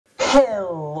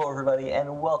Hello everybody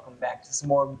and welcome back to some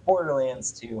more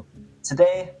Borderlands 2.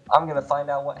 Today I'm going to find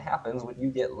out what happens when you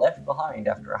get left behind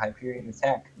after a Hyperion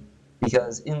attack.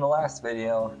 Because in the last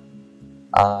video,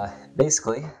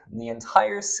 basically the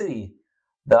entire city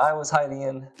that I was hiding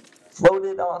in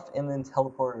floated off and then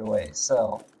teleported away.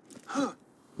 So,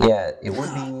 yeah, it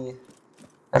would be...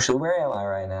 Actually, where am I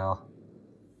right now?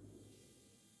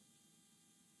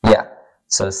 Yeah,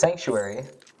 so Sanctuary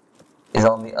is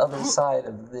on the other side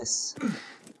of this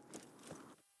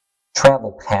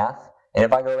travel path, and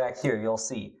if I go back here, you'll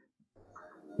see.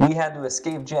 We had to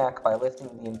escape Jack by lifting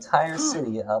the entire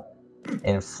city up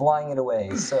and flying it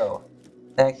away. So,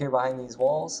 back here behind these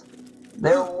walls,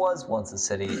 there was once a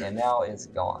city, and now it's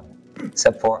gone.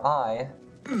 Except for I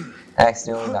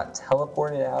accidentally got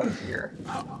teleported out of here.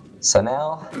 So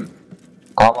now,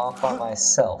 I'm off by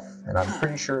myself, and I'm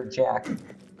pretty sure Jack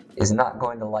is not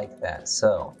going to like that,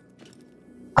 so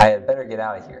I had better get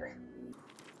out of here.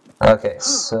 Okay,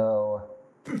 so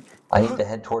I need to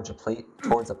head towards a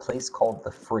place called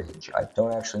the Fridge. I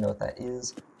don't actually know what that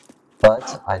is,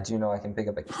 but I do know I can pick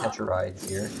up a catch-a-ride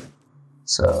here.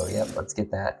 So, yep, let's get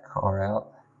that car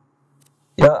out.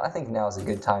 Yeah, I think now is a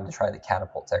good time to try the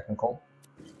catapult technical.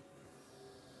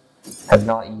 Have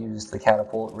not used the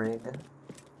catapult rig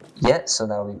yet, so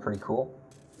that'll be pretty cool.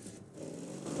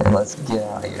 And let's get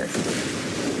out of here.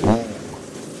 Ooh.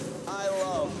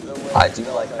 I do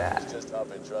like that. Just up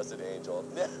and trusted Angel.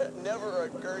 Never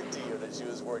occurred to you that she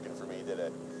was working for me, did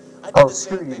it? I did Oh, the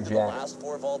same screw you, thing to Jack. the last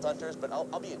 4 Vault Hunters, but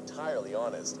I'll be entirely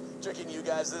honest. Tricking you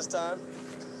guys this time?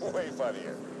 Way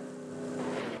funnier.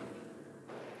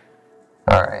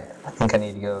 Alright, I think I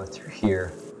need to go through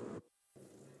here.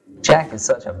 Jack is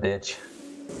such a bitch.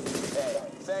 Hey,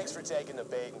 thanks for taking the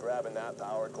bait and grabbing that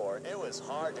power core. It was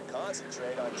hard to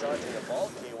concentrate on charging the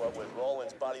vault key what with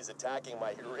Roland's buddies attacking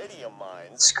my iridium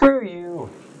mines. Screw you!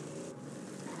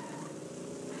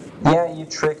 Yeah, you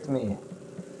tricked me.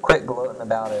 Quit gloating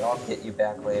about it, I'll get you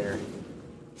back later.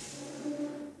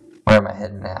 Where am I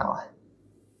heading now?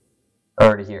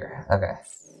 Over to here, okay.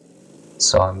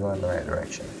 So I'm going the right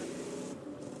direction.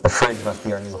 The fridge must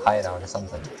be our new hideout or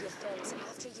something.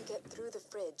 After you get through the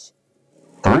fridge.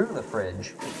 Through the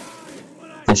fridge?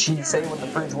 Did she say what the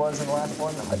fridge was in the last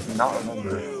one? I do not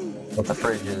remember what the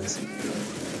fridge is.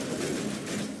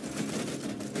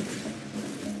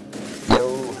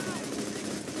 Yo!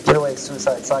 Get away,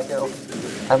 Suicide Psycho!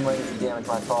 I'm ready to damage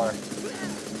my car.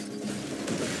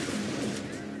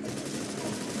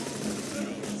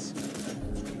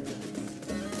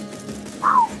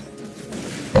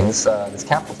 And this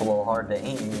catapult's a little hard to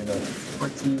aim, even though it's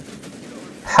pretty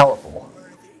powerful.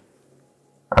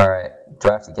 Alright, do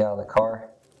I have to get out of the car?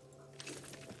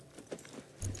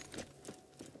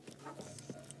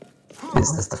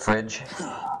 Is this the fridge?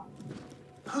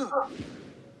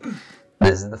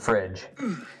 This is the fridge.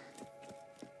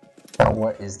 Now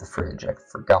what is the fridge? I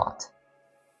forgot.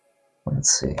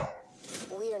 Let's see.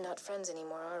 We are not friends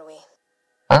anymore, are we?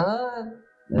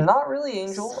 Not really,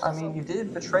 Angel. I mean, you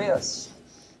did betray us.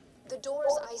 The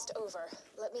door's iced over.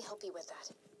 Let me help you with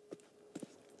that.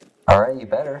 Alright, you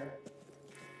better.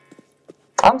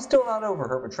 I'm still not over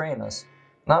her betraying us.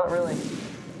 Not really.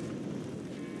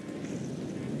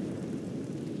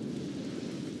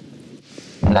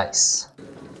 Nice.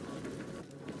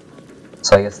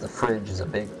 So I guess the fridge is a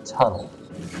big tunnel.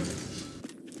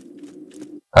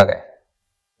 Okay.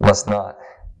 Must not.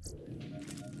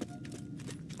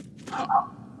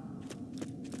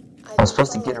 I'm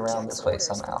supposed to get around this way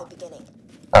somehow.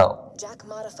 Oh. Jack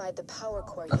modified the power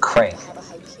core A crank. to have a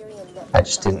Hyperion network. I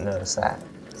just didn't notice that.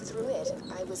 Through it,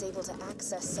 I was able to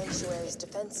access Sanctuary's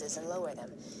defenses and lower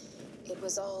them. It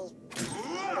was all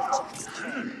part of Jack's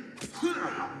plan.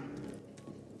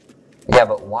 Yeah,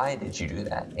 but why did you do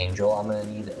that, Angel? I'm gonna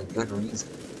need a good reason.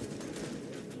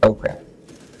 Oh crap.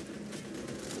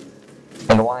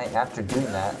 And why, after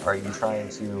doing that, are you trying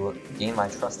to gain my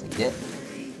trust again?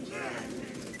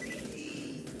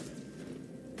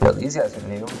 Yo, these guys are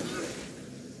new.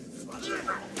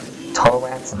 Tunnel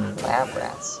rats and lab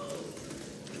rats.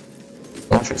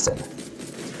 Interesting.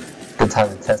 Good time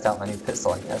to test out my new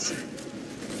pistol, I guess.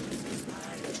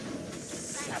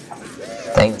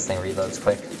 Dang, this thing reloads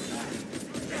quick.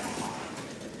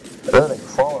 Oh, they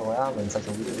crawl around in such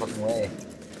a weird looking way.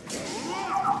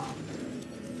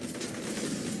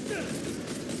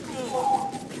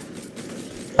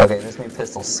 Okay, this new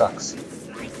pistol sucks.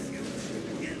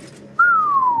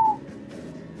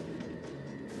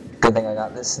 Good thing I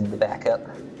got this in the backup.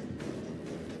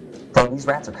 Dang, these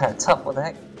rats are kind of tough, what the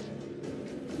heck?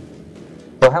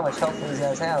 Well, how much health do these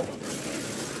guys have?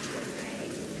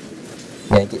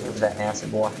 Yeah, get rid of that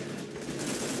acid, boy.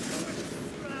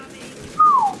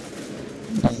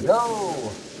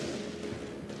 go!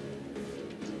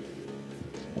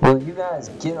 Will you guys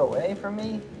get away from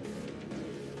me?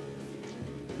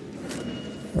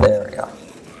 There we go.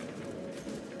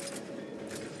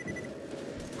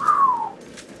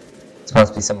 This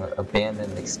must be some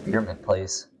abandoned experiment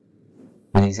place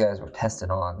where these guys were tested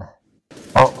on.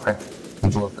 Oh crap, he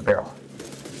blew up the barrel.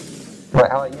 Right,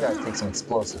 how about you guys take some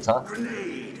explosives, huh?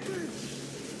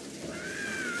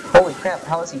 Holy crap,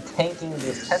 how is he tanking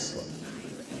this Tesla?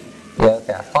 Yeah,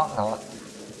 okay, I thought not.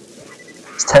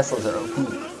 These Teslas are OP.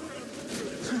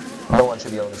 No one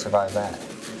should be able to survive that.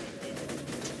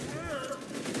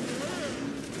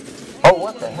 Oh,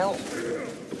 what the hell?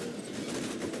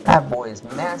 That boy is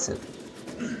massive.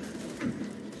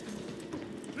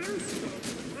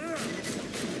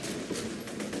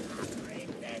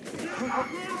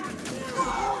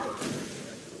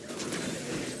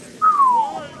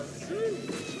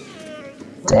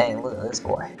 Dang, look at this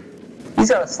boy. He's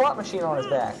got a slot machine on his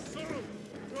back.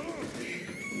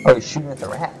 Oh, he's shooting at the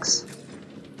racks.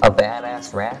 A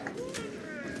badass rack?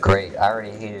 Great, I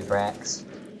already hated racks.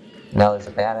 Now there's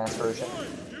a badass version.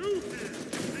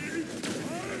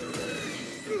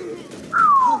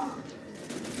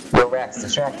 Yo, racks,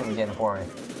 distract him again for me.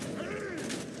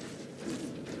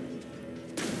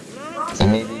 He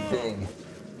may be big,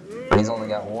 but he's only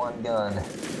got one gun.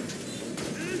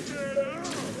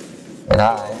 And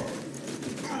I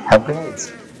have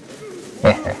grenades.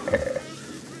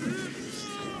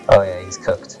 Oh yeah, he's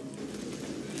cooked.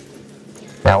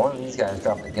 Now one of these guys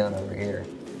dropped a gun over here.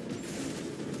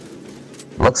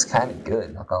 Looks kind of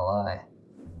good, not gonna lie.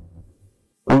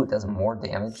 Ooh, it does more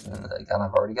damage than the gun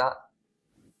I've already got.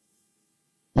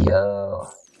 Yo.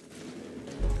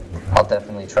 I'll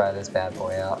definitely try this bad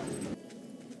boy out.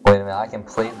 Wait a minute, I can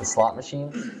play the slot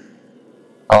machine?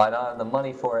 Oh, I don't have the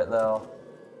money for it though.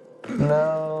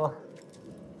 No.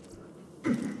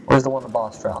 Where's the one the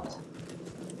boss dropped?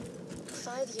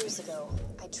 5 years ago,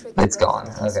 I tricked It's gone,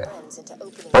 Roland and his okay. friends into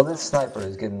opening Well, the this vault. sniper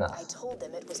is good I enough. told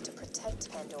them it was to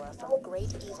protect Pandora from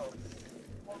great evil.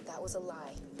 That was a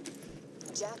lie.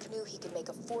 Jack knew he could make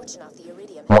a fortune off the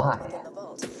iridium Why? held within the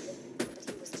vault, but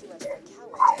he was too much of a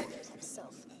coward to do it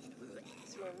himself.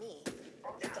 Through me,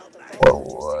 he got the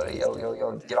vault Whoa, under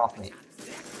yo, get off me.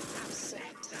 I'm so tired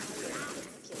of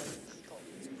manipulating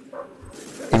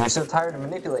people. If you're so tired of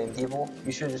manipulating people,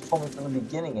 you should have just told me from the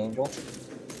beginning, Angel.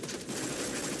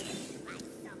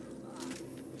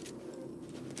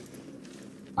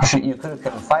 You could have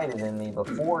confided in me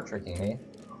before tricking me.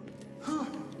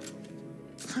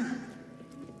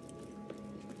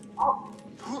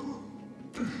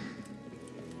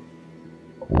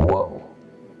 Whoa.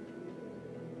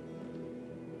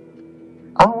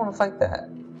 I don't want to fight that.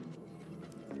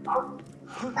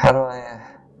 How do I...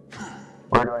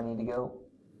 Where do I need to go?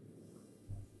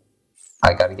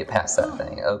 I gotta get past that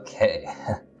thing. Okay.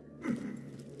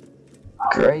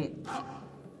 Great.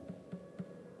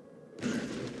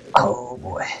 Oh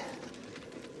boy.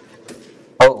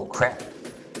 Oh crap.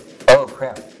 Oh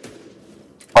crap.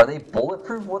 Are they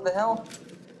bulletproof? What the hell?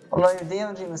 I'm not even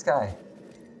damaging this guy.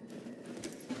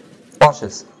 Watch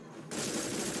this.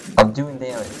 I'm doing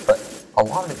damage, but a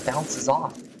lot of it bounces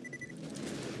off.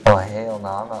 Oh hell no,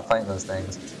 I'm not fighting those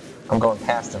things. I'm going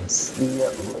past them. See ya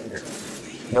later.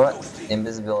 You know what?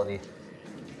 Invisibility.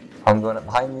 I'm going up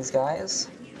behind these guys.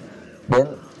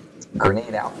 Then,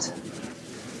 grenade out.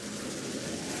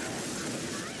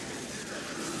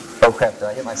 Oh crap, did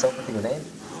I hit myself with the grenade?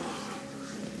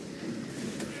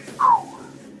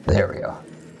 There we go.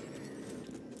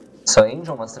 So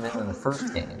Angel must have been in the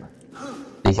first game,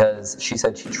 because she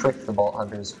said she tricked the Vault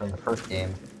Hunters from the first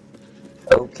game.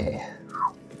 Okay.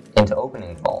 Into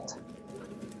opening the vault.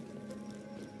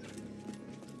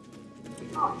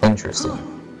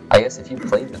 Interesting. I guess if you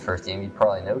played the first game, you'd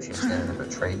probably know she was going to be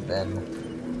betrayed then,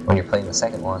 when you're playing the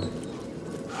second one.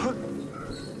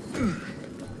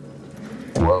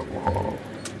 Whoa.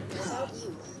 Without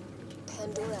you,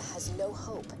 Pandora has no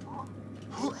hope.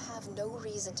 You have no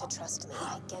reason to trust me,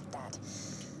 I get that.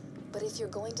 But if you're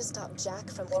going to stop Jack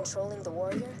from controlling the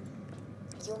warrior,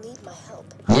 you'll need my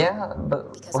help. Yeah,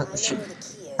 but Because what, I know where the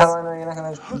key is. how do I know you're not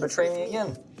going to betray me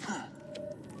again?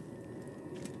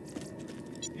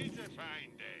 It's a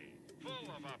fine day, full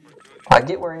of opportunity. I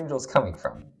get where Angel's coming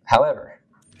from. However,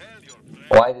 Tell your friends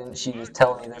why didn't she just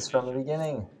tell me this from the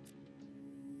beginning?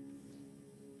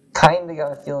 Kinda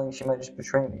got a feeling she might just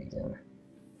betray me again.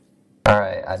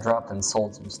 Alright, I dropped and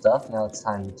sold some stuff. Now it's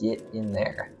time to get in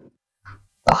there.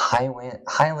 The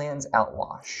Highlands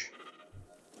Outwash.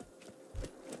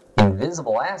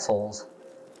 Invisible assholes?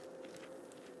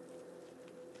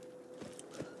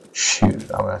 Shoot,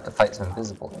 I'm gonna have to fight some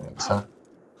invisible enemies, huh?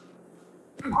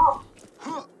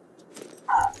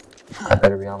 I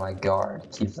better be on my guard.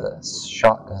 Keep the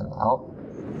shotgun out.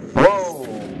 Whoa!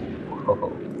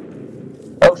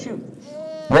 Oh shoot!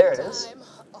 There it is.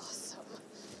 Awesome.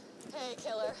 Hey,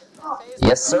 killer.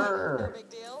 Yes, sir. No big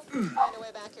deal. Find a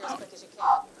way back here as quick as you can.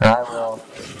 I will.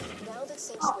 Now that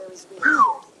Sanctuary's reappeared,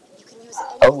 you can use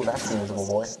any Oh, that's the invisible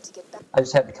boy. to get back. I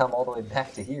just had to come all the way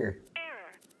back to here.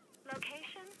 Error.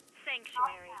 Location,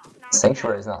 Sanctuary.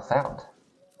 Sanctuary is not found.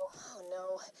 Oh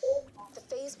no. The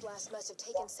phase blast must have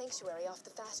taken Sanctuary off the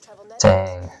fast travel network.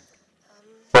 Dang.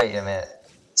 Wait a minute.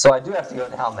 So I do have to go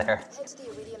down there. Head to the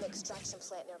iridium extraction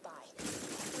plant nearby. I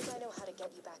think I know how to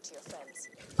get you back to your friends.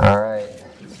 Alright.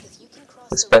 If you can cross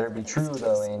This the better river be in true this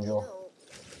though, case, Angel. you know,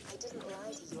 I didn't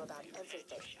lie to you about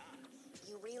everything.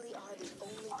 You really are the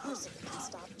only person who can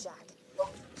stop Jack.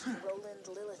 Roland,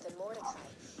 Lilith, and Mordecai.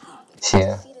 You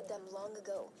Yeah. defeated them long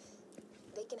ago.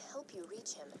 They can help you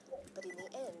reach him, but in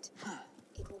the end,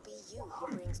 it will be you who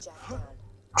brings Jack down.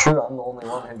 True, I'm the only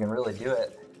one who can really do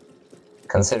it.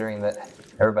 Considering that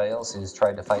everybody else who's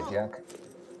tried to fight Jack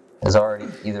has already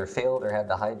either failed or had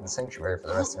to hide in Sanctuary for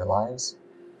the rest of their lives.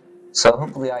 So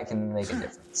hopefully I can make a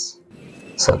difference.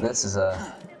 So this is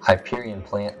a Hyperion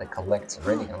plant that collects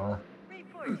iridium, huh?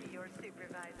 Report to your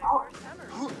supervisor for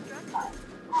summary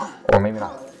instructions. Or maybe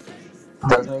not.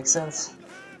 Does make sense.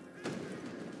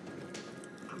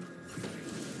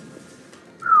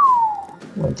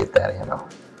 Let me get that ammo.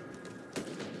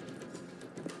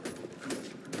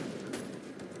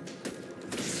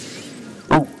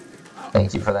 Ooh,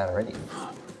 thank you for that already.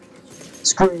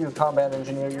 Screw you, combat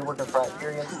engineer. You're working for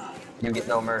Hyperion. You get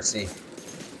no mercy.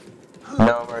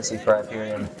 No mercy for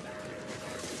Hyperion.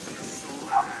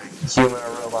 Human or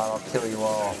robot, I'll kill you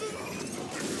all.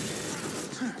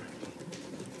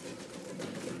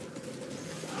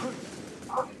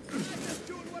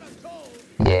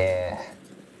 Yeah.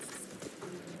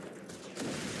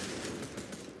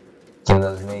 Give me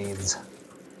those nades.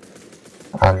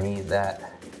 I need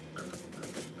that.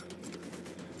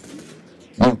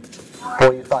 You,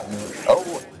 boy, you thought you.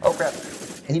 Oh crap.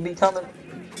 He be coming.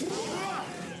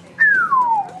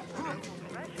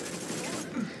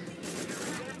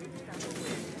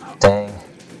 Dang.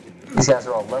 These guys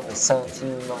are all level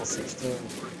 17, level 16.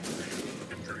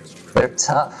 They're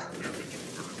tough.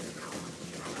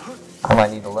 I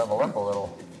might need to level up a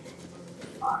little.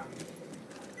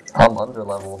 I'm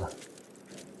under-leveled.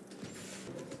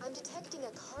 I'm detecting a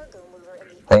cargo mover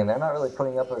in the Dang, they're not really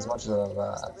putting up as much of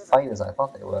a fight as I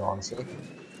thought they would, honestly.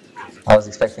 I was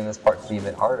expecting this part to be a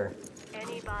bit harder.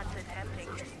 Any bots attempting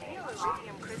to steal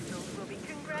iridium crystals will be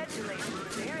congratulated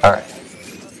for their Alright,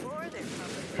 before their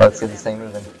public. let's get this thing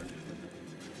moving.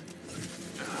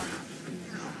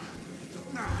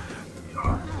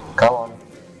 Come on.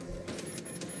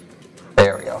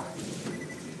 There we go.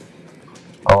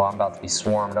 Oh, I'm about to be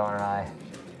swarmed, aren't I?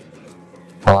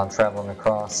 While I'm traveling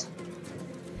across.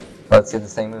 Let's get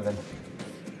this thing moving.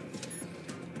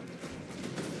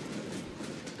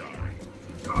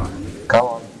 Come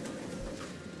on.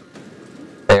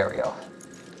 There we go.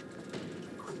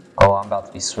 Oh, I'm about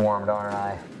to be swarmed, aren't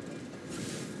I?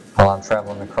 While I'm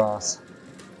traveling across.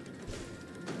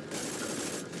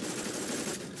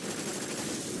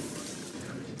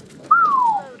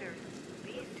 Loaders.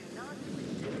 These do not switch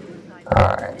to suicide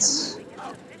Alright.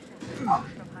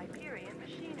 from Hyperion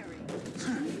machinery.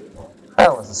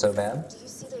 That wasn't so bad. Do you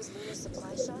see those lunar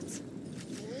supply shots?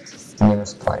 You need to stay Lunar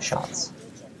supply shots.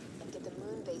 beacon and get the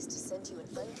moon base to send you an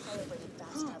uncalibrated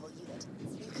fast travel unit.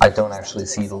 You can I don't use that actually to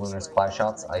see get the lunar Sanctuary supply back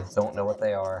shots. on the I fast don't know travel what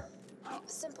they network. are.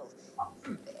 Simple.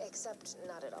 Except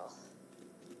not at all.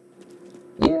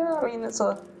 Yeah, I mean, it's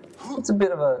a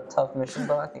bit of a tough mission,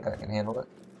 but I think I can handle it.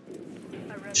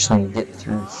 Just need to get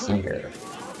through here.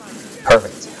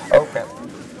 Perfect. Oh crap.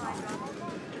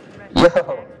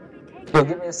 Yo,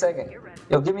 give me a second.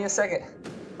 Yo, give me a second.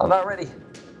 I'm not ready.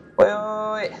 Wait.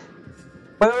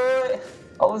 I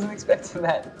wasn't expecting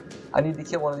that. I need to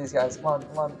kill one of these guys. Come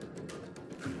on.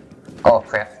 Oh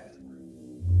crap.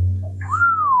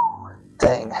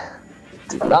 Dang.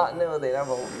 Did not know they'd have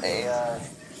a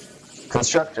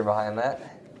constructor behind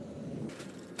that.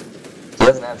 He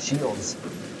doesn't have shields,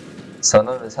 so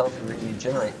none of his health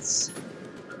regenerates.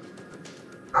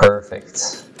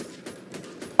 Perfect.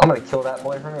 I'm gonna kill that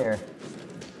boy from here.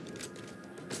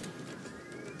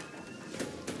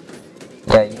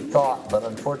 Yeah, you thought, but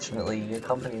unfortunately your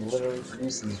company literally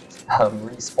produces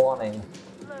respawning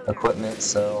equipment,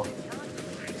 so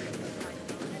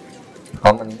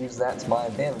I'm gonna use that to my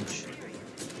advantage.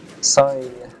 Sorry.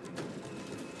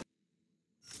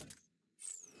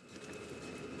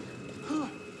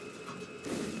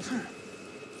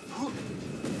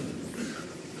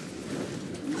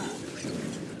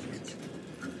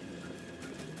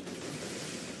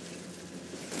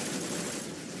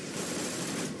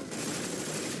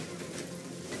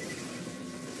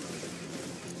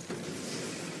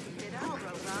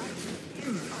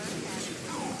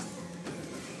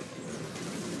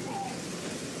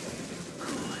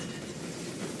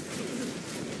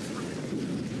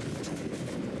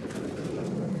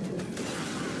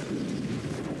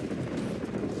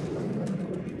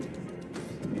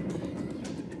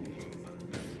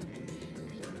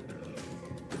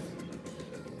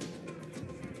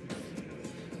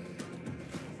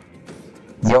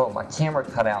 camera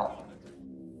cut out.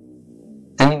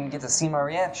 Didn't even get to see my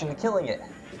reaction to killing it.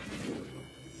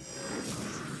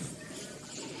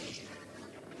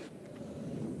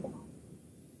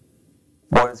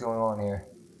 What is going on here?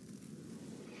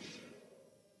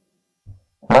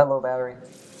 Am I low battery?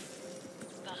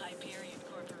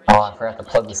 Oh, I forgot to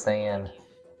plug this thing in.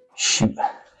 Shoot.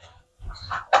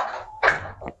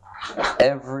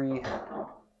 Every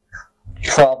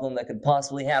problem that could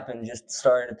possibly happen just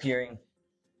started appearing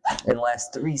in the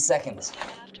last 3 seconds.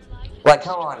 Like,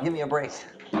 come on, give me a break.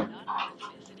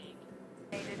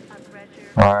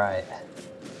 Alright.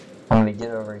 I'm gonna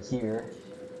get over here.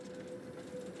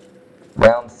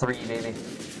 Round 3, baby.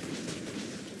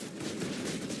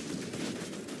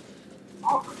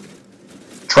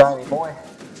 Try me, boy.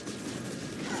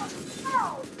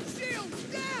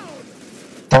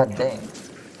 God dang.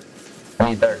 I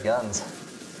need better guns.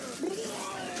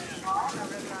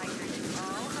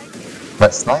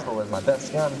 That sniper was my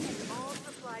best gun.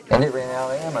 And it ran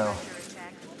out of ammo.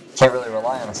 Can't really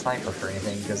rely on a sniper for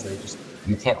anything because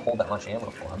you can't hold that much ammo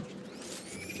for them.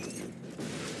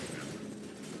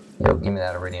 Yo, give me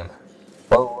that iridium.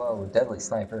 Whoa, whoa, deadly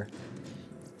sniper.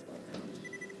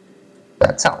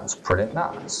 That sounds pretty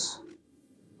nice.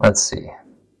 Let's see.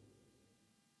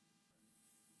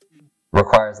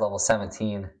 Requires level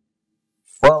 17.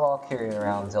 Well, I'll carry it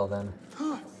around until then.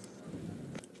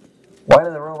 Why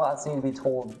do the robots need to be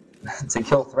told to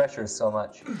kill threshers so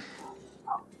much?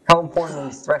 How important are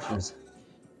these threshers?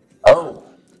 Oh!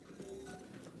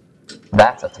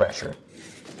 That's a thresher.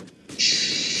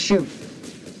 Shoot!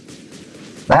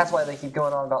 That's why they keep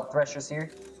going on about threshers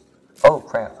here? Oh,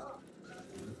 crap.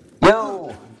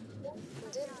 Yo!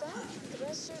 Did that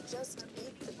thresher just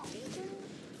eat the beacon?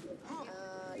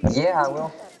 Yeah, I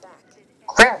will.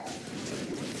 Crap!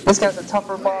 This guy's a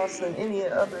tougher boss than any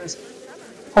others.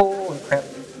 Holy crap.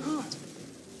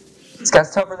 This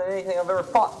guy's tougher than anything I've ever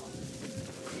fought.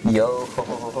 Yo ho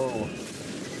ho ho ho.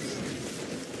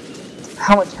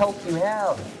 How much health do you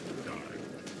have?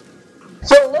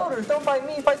 Yo, loaders, don't fight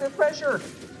me, fight the thresher!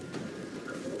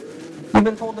 You've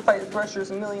been told to fight the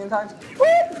threshers a million times. Woo!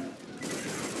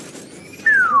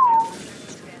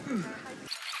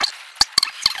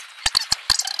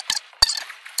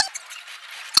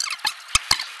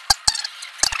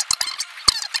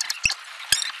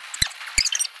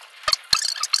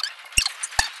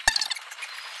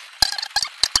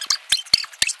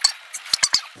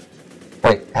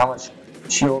 Wait, how much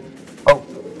shield? Oh,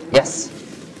 yes!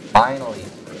 Finally!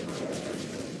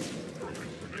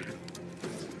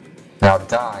 Now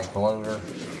die, loader.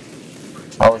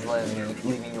 I was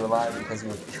leaving you alive because you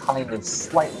were kind of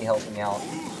slightly helping out.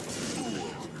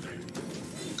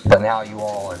 But now you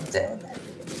all are dead.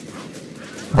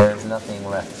 There's nothing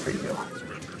left for you.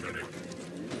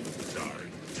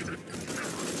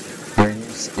 Your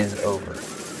use is over.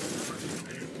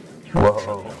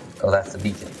 Whoa. Oh, that's the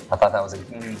beacon. I thought that was a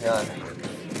green gun.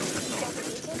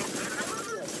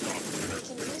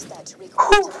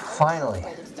 Whew, finally.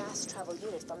 Fast travel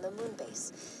unit from the moon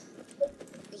base.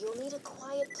 You'll need a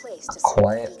quiet place to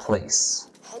Quiet place.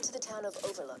 Head to the town of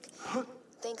Overlook.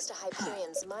 Thanks to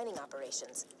Hyperion's mining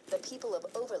operations, the people of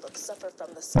Overlook suffer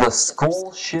from the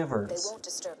skull shivers. They won't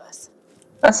disturb us.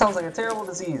 That sounds like a terrible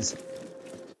disease.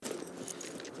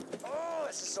 Oh,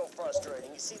 this is so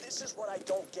frustrating. You see, this is what I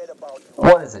don't get about you.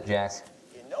 What is it, Jack?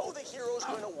 You know the hero's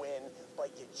gonna win,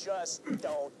 but you just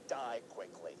don't die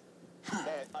quickly.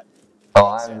 Man, Oh,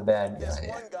 I'm the bad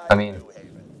guy. I mean,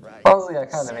 honestly, I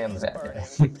kind of am the bad guy.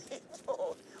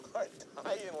 People are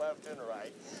dying left and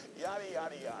right. Yada,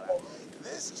 yada, yada.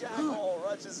 This jackhole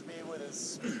rushes me with a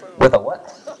spoon. With a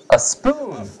what? A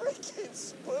spoon! A freaking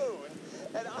spoon!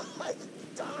 And I'm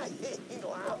dying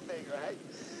laughing, right?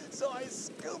 So I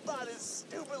scoop out his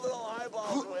stupid little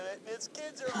eyeballs with it, and his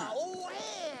kids are all, wah!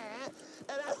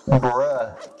 And I'm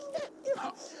Bruh.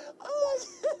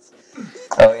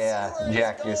 Oh yeah,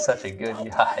 Jack, you're such a good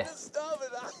guy.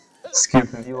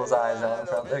 Scooping people's eyes out in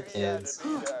front of their kids.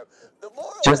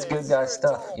 Just good guy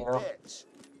stuff, you know?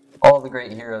 All the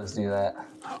great heroes do that.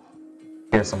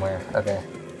 Here somewhere, okay.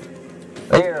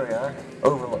 There we are,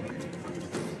 Overlook.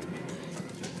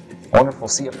 Wonder if we'll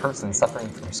see a person suffering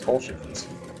from skull shivers.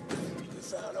 You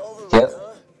found Overlook, Yep.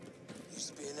 huh?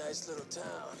 Used to be a nice little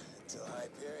town until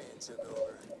Hyperion took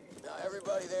over. Now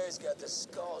everybody there's got the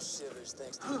skull shivers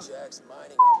thanks to Jack's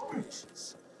mining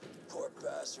operations. Poor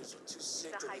bastards are too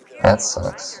sick to leave their That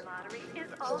sucks. You'll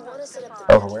want to set up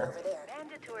the Over beacon where? over there.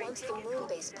 Once the moon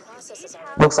base processes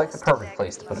our Looks like the request, perfect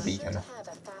place to put a we beacon. should have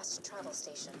a fast travel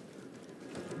station.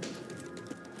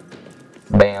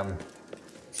 Bam.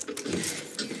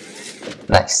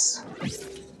 Nice.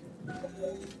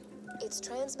 It's It's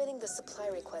transmitting the supply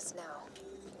request now.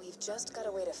 We've just got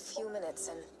to wait a few minutes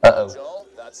and... Uh-oh. Joel,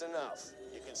 that's enough.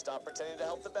 You can stop pretending to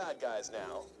help the bad guys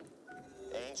now.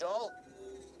 Angel?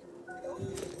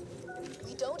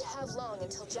 We don't have long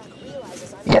until Jack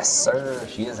realizes I'm... Yes, sir.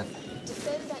 She isn't.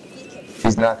 Defend that beacon.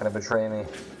 She's not gonna betray me.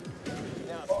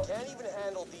 Now, if you can't even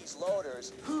handle these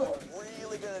loaders, you're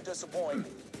really gonna disappoint me.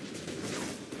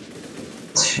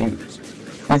 Shoot.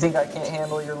 You think I can't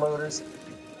handle your loaders?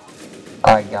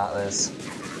 I got this.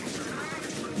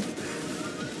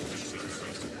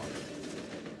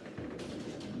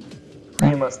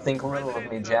 You must think little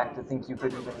of me, Jack, to think you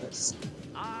could even this.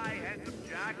 I handsome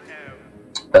Jack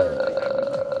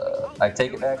now. I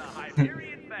take it back. The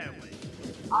Hyperion family.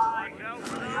 Watch out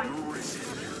for us.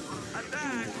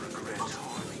 Attack.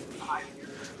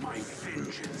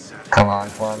 Come on,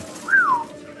 come on.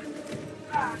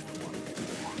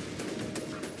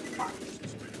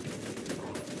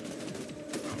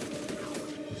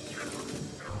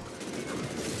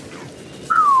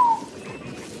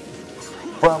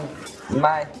 From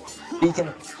my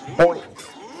beacon point.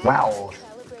 Wow.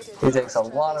 It takes a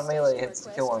lot of melee hits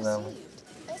to kill on them.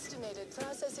 Estimated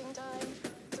processing time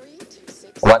 3 to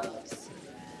 6 What? weeks.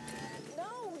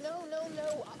 No.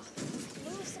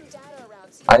 Move some data around.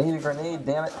 I need a grenade,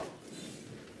 damn it.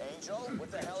 Angel,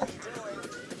 what the hell are you doing?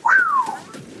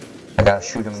 I gotta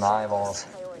shoot him in the eyeballs.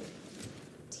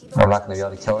 I'm not gonna be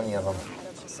able to kill any of them.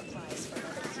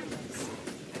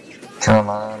 Come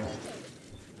on.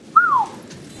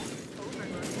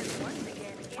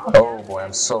 Oh boy,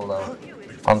 I'm so low.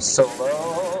 I'm so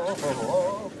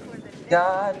low.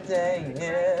 God dang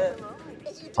it.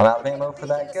 I'm out of ammo for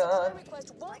that gun.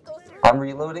 I'm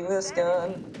reloading this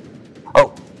gun.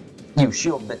 Oh, you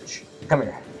shield bitch. Come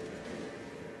here.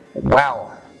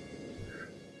 Wow.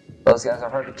 Those guys are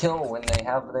hard to kill when they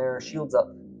have their shields up.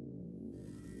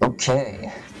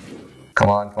 Okay. Come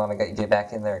on, I gotta get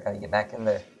back in there.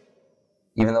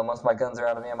 Even though most of my guns are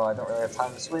out of ammo, I don't really have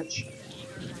time to switch.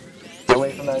 Get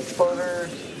away from that exploder.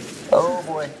 Oh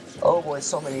boy,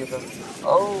 so many of them.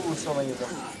 Oh, so many of them.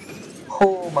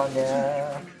 Oh my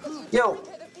god. Yo,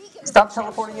 stop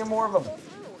teleporting in more of them.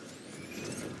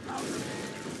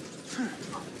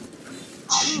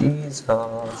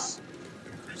 Jesus.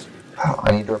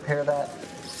 I need to repair that.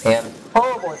 And,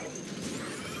 oh boy.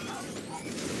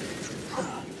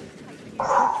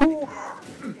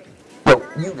 Yo,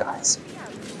 you guys.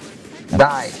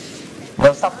 Die.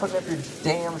 No, stop putting up your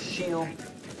damn shield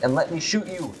and let me shoot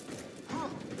you.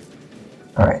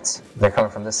 Alright, they're coming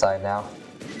from this side now.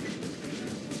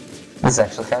 This is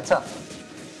actually kind of tough.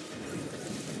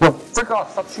 Yo, frick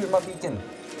off, stop shooting my beacon.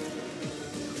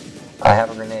 I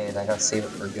have a grenade, I gotta save it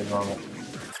for a good moment.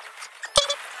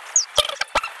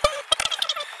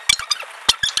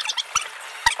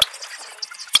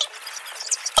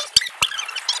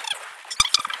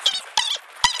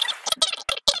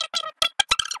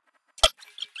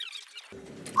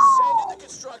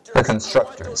 The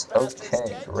constructors.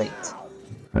 Okay, great.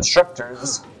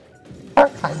 Constructors are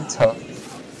kind of tough.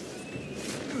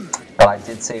 But I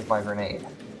did save my grenade.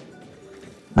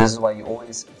 This is why you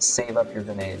always save up your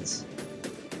grenades.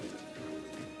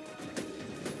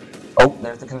 Oh,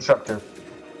 there's the constructor.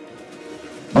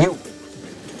 You!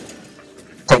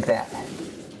 Take that.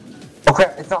 Oh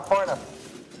crap, it's not far enough.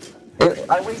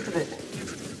 I wasted it.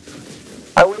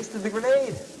 I wasted the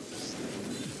grenade.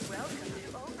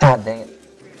 God dang it.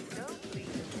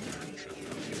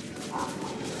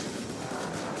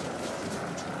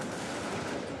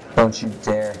 Don't you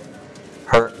dare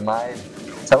hurt my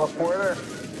teleporter.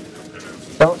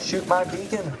 Don't shoot my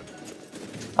beacon.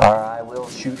 Or I will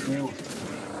shoot you.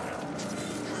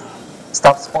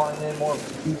 Stop spawning in more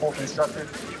people, constructor.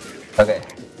 Okay.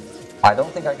 I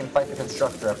don't think I can fight the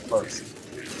constructor up close.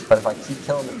 But if I keep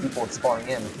killing the people it's spawning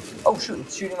in... Oh shoot,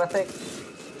 it's shooting my thing.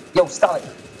 Yo, stop it.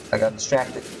 I got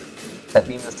distracted. That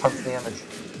beam does tons of damage.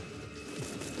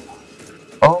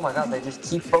 Oh my god, they just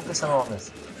keep focusing on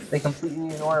this. They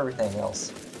completely ignore everything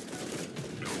else.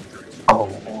 Oh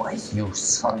boy, you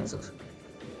sons of...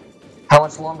 How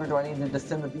much longer do I need to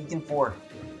defend the beacon for?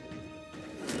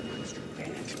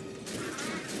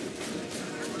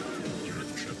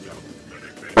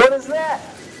 What is that?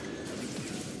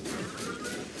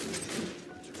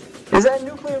 Is that a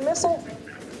nuclear missile?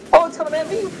 Oh, it's coming at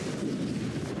me!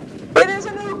 It is a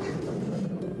nuke!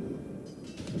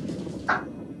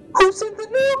 Who sent the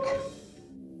nuke?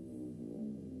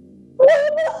 No!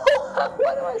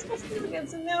 What am I supposed to do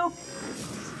against a nuke?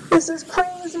 This is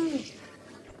crazy!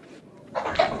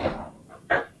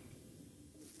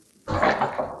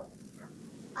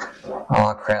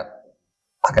 Oh crap.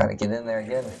 I gotta get in there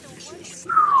again.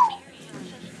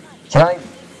 Can I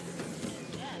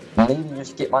maybe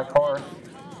just get my car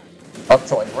up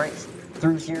to like right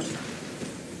through here.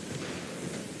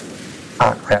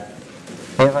 Ah, crap.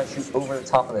 Maybe if I shoot over the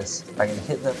top of this, I can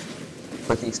hit them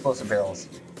with the explosive barrels.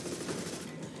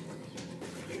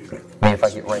 Maybe if I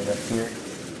get right up here.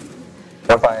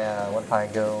 What if I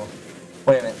go...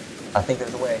 Wait a minute. I think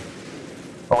there's a way.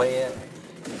 A way in.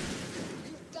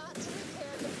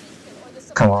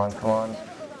 Come on, come on.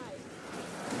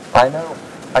 I know.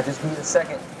 I just need a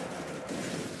second.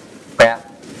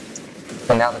 Crap.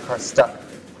 And now the car's stuck.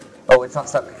 Oh, it's not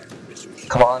stuck.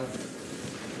 Come on.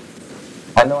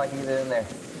 I know I can get it in there.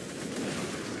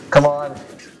 Come on.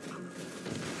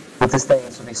 With this thing,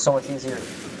 this would be so much easier.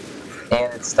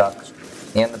 And it's stuck.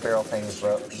 And the barrel thing is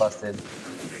busted.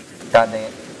 God dang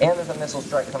it. And there's a missile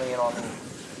strike coming in on me.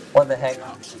 What the heck?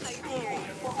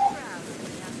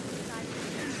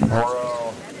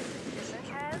 Bro.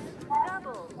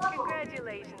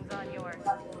 Congratulations on your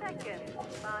second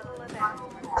bottle of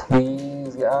aspirin.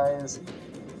 Please, guys.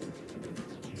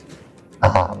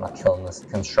 Ah, I'm not killing this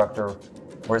constructor.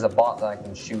 Where's a bot that I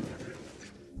can shoot?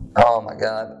 Oh my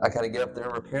god. I gotta get up there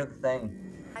and repair the thing.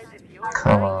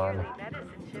 Come on. Yearly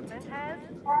medicine shipment has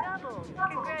doubled.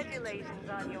 Congratulations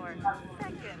on your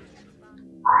second.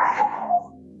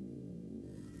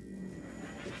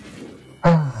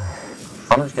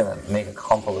 I'm just gonna make a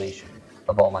compilation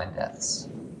of all my deaths.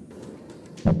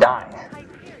 Die.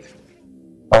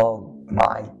 Oh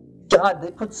my god,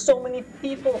 they put so many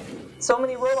people, so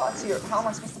many robots here. How am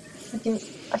I supposed to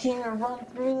freaking... I can't even run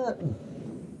through them.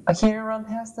 I can't even run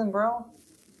past them, bro.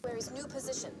 Where is new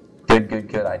position? Good, good,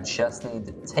 good. I just need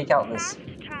to take out this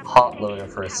hot loader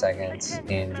for a second,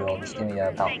 Angel. Just give me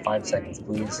about 5 seconds,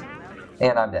 please.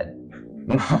 And I'm dead.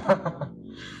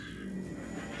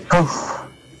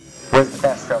 Where's the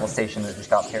fast travel station that just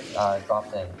got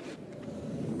dropped in?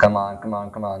 Come on, come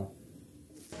on, come on.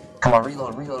 Come on,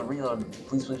 reload, reload, reload.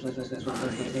 Please, please, please, please, please,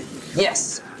 please, please, please.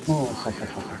 Yes! Ooh.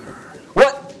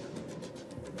 What?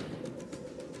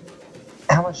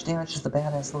 How much damage does the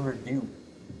badass loader do?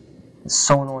 It's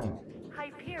so annoying.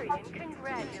 Hyperion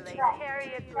congratulates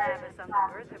Harriet Blavis on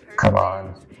the birth of her Come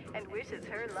on. and wishes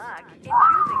her luck in choosing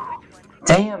which one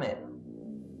to... Damn it!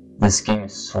 This game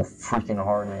is so freaking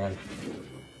hard, man.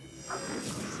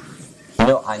 You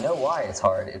know, I know why it's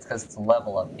hard. It's because it's a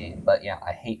level up game. But yeah,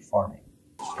 I hate farming.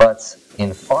 But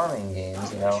in farming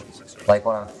games, you know, like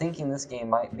what I'm thinking this game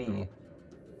might be,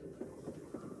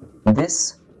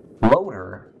 this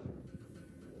loader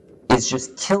is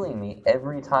just killing me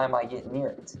every time I get near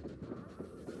it.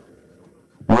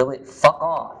 Will it fuck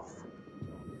off?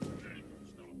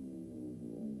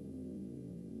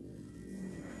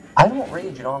 I don't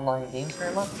rage in online games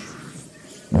very much.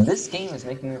 This game is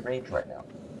making me rage right now.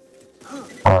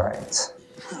 Alright.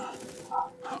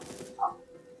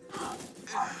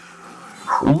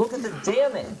 Look at the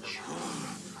damage!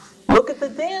 Look at the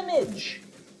damage!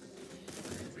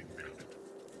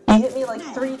 He hit me like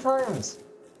 3 times.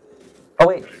 Oh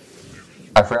wait.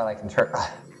 I forgot I can turn...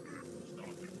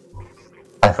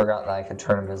 I forgot that I could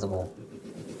turn invisible.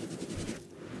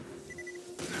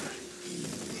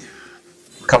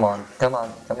 Come on, come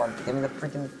on, come on. Give me the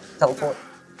freaking teleport.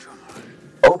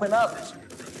 Open up!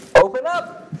 Open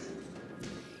up!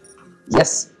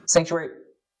 Yes! Sanctuary.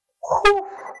 Whew.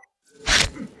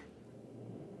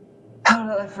 How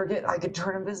did I forget I could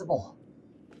turn invisible?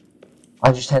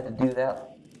 I just had to do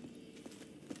that.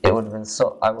 It would have been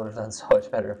so... I would have done so much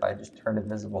better if I just turned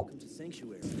invisible.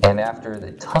 And after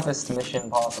the toughest mission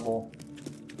possible,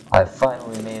 I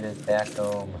finally made it back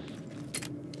home.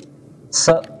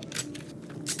 Sup?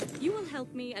 You will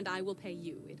help me and I will pay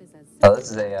you. It is as... Oh,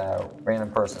 this is a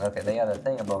random person. Okay, they had a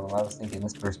thing above them. I was thinking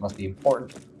this person must be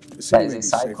important. That is a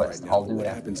side quest. I'll do it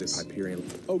after this. Hyperion...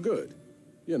 Oh, good.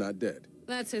 You're not dead.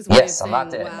 That's his way Yes, of I'm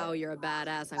not saying, dead. wow, you're a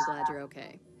badass. I'm glad you're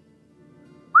okay.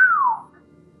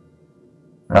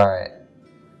 Alright.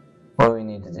 What do we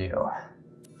need to do?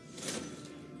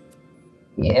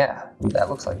 Yeah, that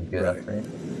looks like a good upgrade.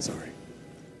 Sorry.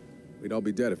 We'd all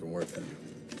be dead if it weren't for you.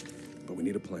 But we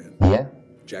need a plan. Yeah?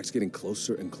 Jack's getting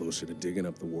closer and closer to digging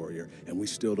up the warrior, and we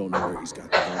still don't know where he's got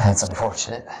the gun. That's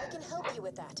unfortunate. I can help you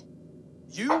with that.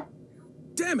 You?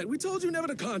 Damn it, we told you never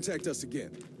to contact us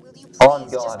again. Will you please On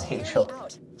just God, hear me Angel.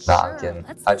 out? Nah, I'm kidding.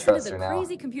 Let's I listen trust to her the now.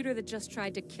 crazy computer that just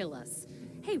tried to kill us.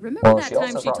 Hey, remember Well, that she time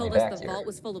also she brought me told us back the here. vault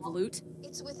was full of loot?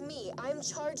 It's with me. I'm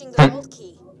charging the vault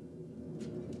key.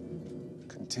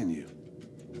 Continue.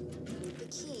 The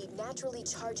key naturally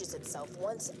charges itself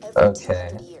once every Okay.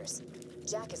 200 years.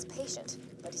 Jack is patient,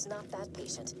 but he's not that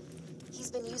patient.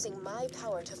 He's been using my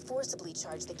power to forcibly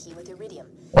charge the key with iridium.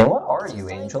 And what are If you,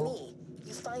 find Angel? Me,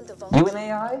 you find the vault You an key.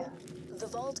 AI? The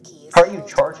vault key is How are you held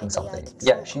charging by something? AI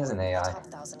Yeah, control she's an core AI. atop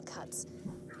Thousand Cuts.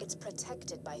 It's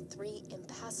protected by 3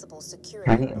 impassable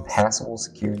security 3 hurdles. impassable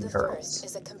security The hurdles. first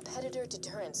is a competitor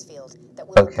deterrence field that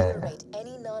will Okay. obliterate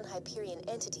any non-Hyperion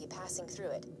entity passing through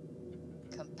it.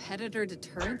 Competitor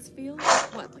deterrence field?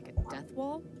 What, like a death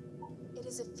wall? It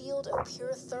is a field of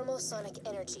pure thermosonic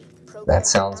energy That programmed to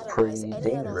sounds atomize pretty any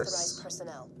dangerous. unauthorized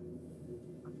personnel.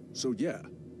 So yeah,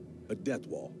 a death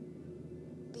wall.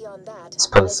 Beyond that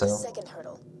Suppose lies the so. second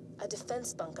hurdle, a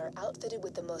defense bunker outfitted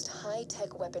with the most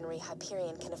high-tech weaponry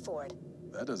Hyperion can afford.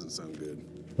 That doesn't sound good.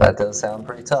 That does sound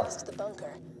pretty tough. Past the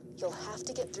bunker, you'll have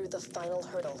to get through the final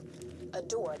hurdle, a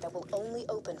door that will only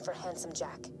open for Handsome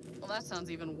Jack. Well, that sounds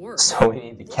even worse. So we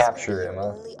need to This capture will be him, your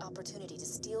huh? only opportunity to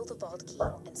steal the vault key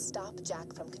and stop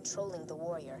Jack from controlling the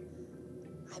warrior.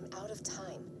 I'm out of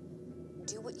time.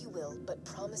 Do what you will, but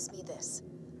promise me this.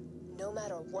 No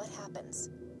matter what happens,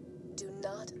 do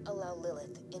not allow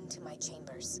Lilith into my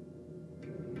chambers.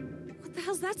 What the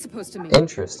hell's that supposed to mean?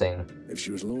 Interesting. If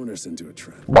she was luring us into a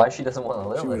trap, Why she doesn't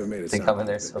want she would have made Lilith it to sound come in like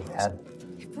there a so bit bad.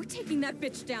 If we're taking that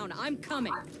bitch down, I'm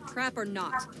coming. Trap or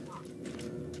not.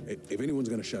 If anyone's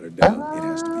gonna shut her down, it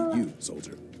has to be you,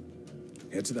 soldier.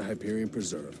 Head to the Hyperion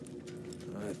Preserve.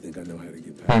 I think I know how to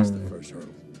get past the first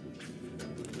hurdle.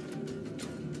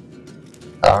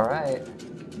 Alright.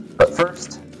 But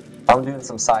first, I'm doing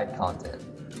some side content.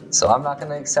 So I'm not going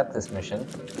to accept this mission.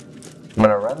 I'm going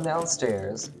to run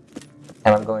downstairs,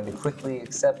 and I'm going to quickly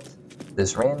accept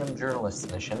this random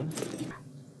journalist mission.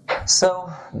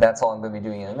 So, that's all I'm going to be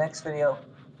doing in the next video.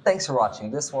 Thanks for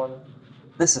watching this one.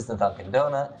 This is the Dunkin'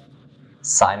 Donut,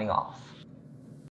 signing off.